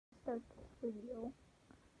test video,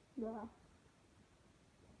 the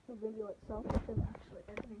video itself, which I'm actually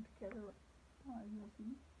editing together with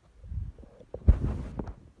USB.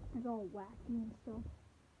 It's all wacky and stuff.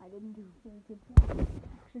 I didn't do a very good job. I'm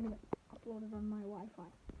actually gonna upload it on my Wi-Fi.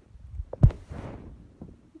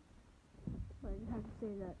 But I just have to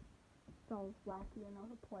say that it's all wacky and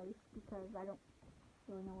out of place because I don't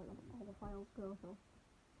really know where all the files go, so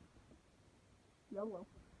YOLO.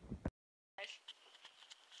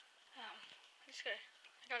 I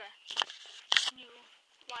got a new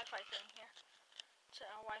Wi-Fi thing here. It's a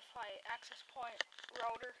Wi-Fi access point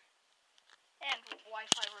router and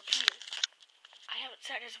Wi-Fi repeater. I have it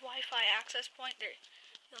set as Wi-Fi access point. There,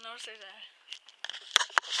 you'll notice there's a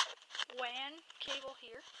WAN cable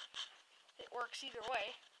here. It works either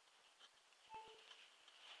way.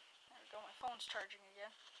 There we go, my phone's charging again,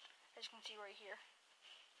 as you can see right here.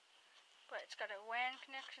 But it's got a WAN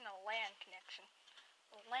connection and a LAN connection.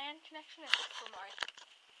 The LAN connection is for my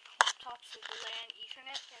laptops with the LAN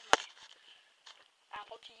Ethernet and my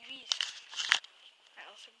Apple TVs. I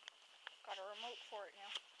also got a remote for it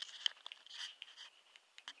now.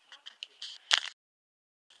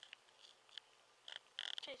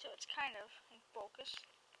 Okay, so it's kind of in focus.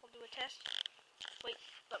 We'll do a test. Wait,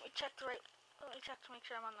 let me check to make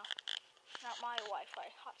sure I'm on the not my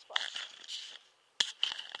Wi-Fi hotspot.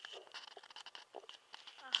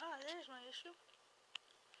 Aha, there's my issue.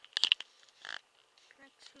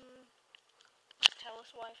 Connect to TELUS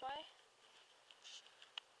Wi-Fi.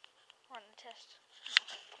 Run the test.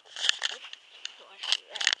 Don't want to do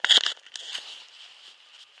that.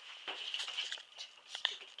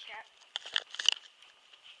 Stupid cat.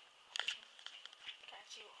 Can't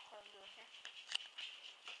see what I'm doing here.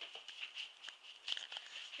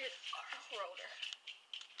 Here's our router.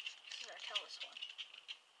 This is our TELUS one.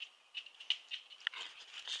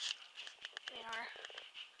 In our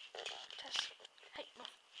test, hey,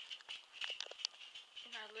 move.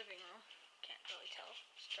 In our living room. Can't really tell.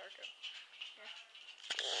 It's darker. Here.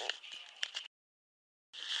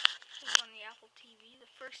 This is on the Apple TV.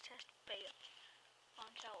 The first test failed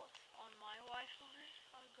on TELUS. On my Wi-Fi,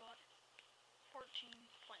 I got 14.78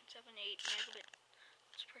 megabits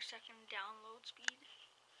per second download speed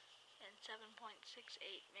and 7.68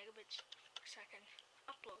 megabits per second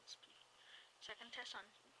upload speed. Second test on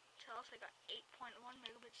TELUS, I got 8.1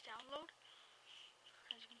 megabits download,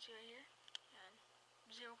 as you can see right here, and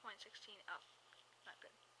 0.16 up. Not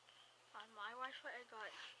good. On my Wi-Fi, I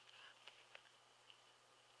got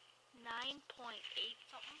 9.8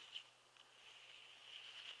 something.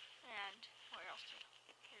 And where else?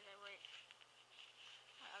 Here's I write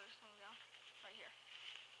my other thing down right here.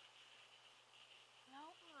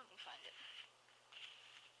 No, let me find it.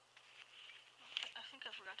 I think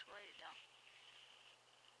I forgot to write it down.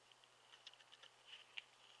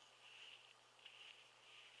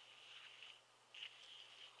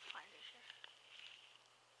 Find it here.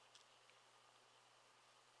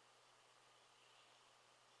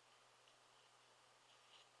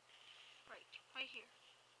 Right here.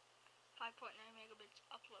 5.9 megabits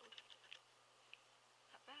upload.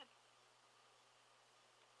 Not bad.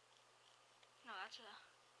 No, that's a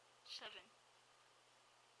 7.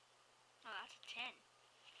 No, that's a 10.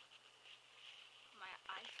 My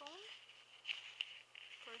iPhone.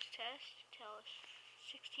 First test, TELUS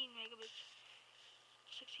 16 megabits,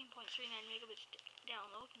 16.39 megabits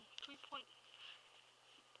download and 3.75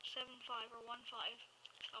 or 15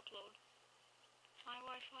 upload. My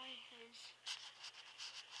Wi-Fi is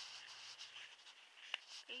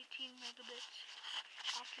 18 megabits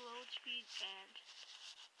upload speed and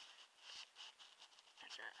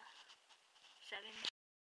that's a 7.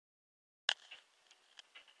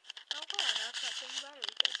 Oh wow, that's not getting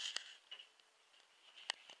battery good.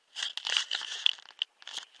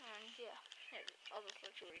 And yeah, here, I'll just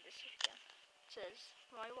let you read this again. It says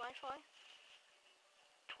my Wi-Fi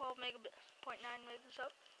 12 megabits, 0.9 megabits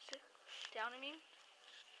up, down, 6.12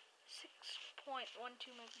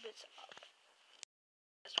 megabits up.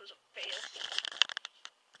 This was a fail.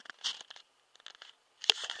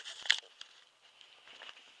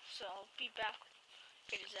 So I'll be back.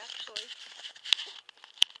 It is actually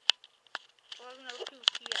 11:02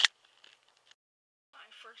 p.m. My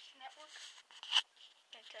first network.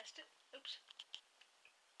 Can I test it? Oops.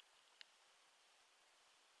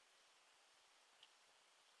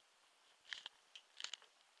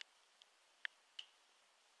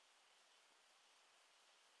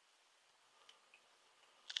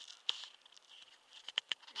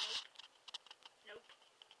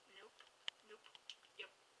 Nope.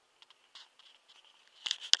 Yep.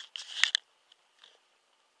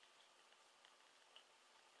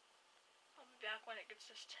 I'll be back when it gets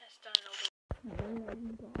this test done. yeah,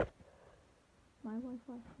 you got my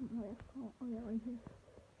Wi-Fi. Oh yeah, right here.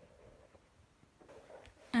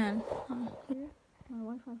 And Here, my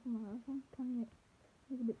Wi-Fi from my other phone, 28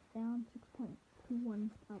 megabits down, 6.21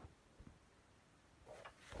 up.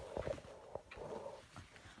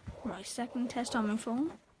 my second test on my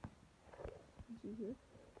phone. See here.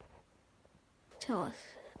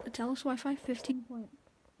 TELUS Wi-Fi 15.7,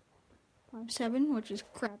 10.5 which is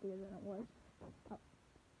crap. crappier than it was. Up.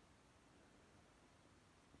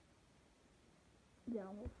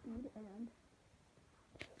 Download speed and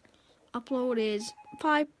Upload is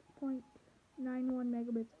 5. 0.91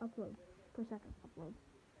 megabits upload per second upload.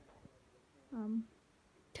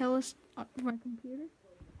 TELUS. My computer.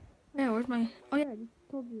 Yeah, where's my? Oh yeah. I just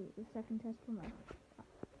told you the second test for my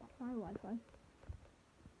Wi-Fi.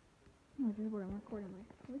 This is what I'm recording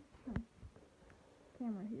my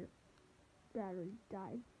camera here. Battery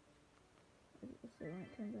died. Let's say when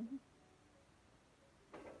it turns on.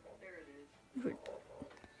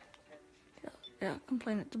 Yeah,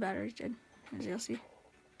 complain that the battery's dead, as you'll see.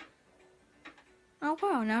 Oh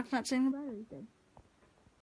wow, now it's not saying the Battery's dead.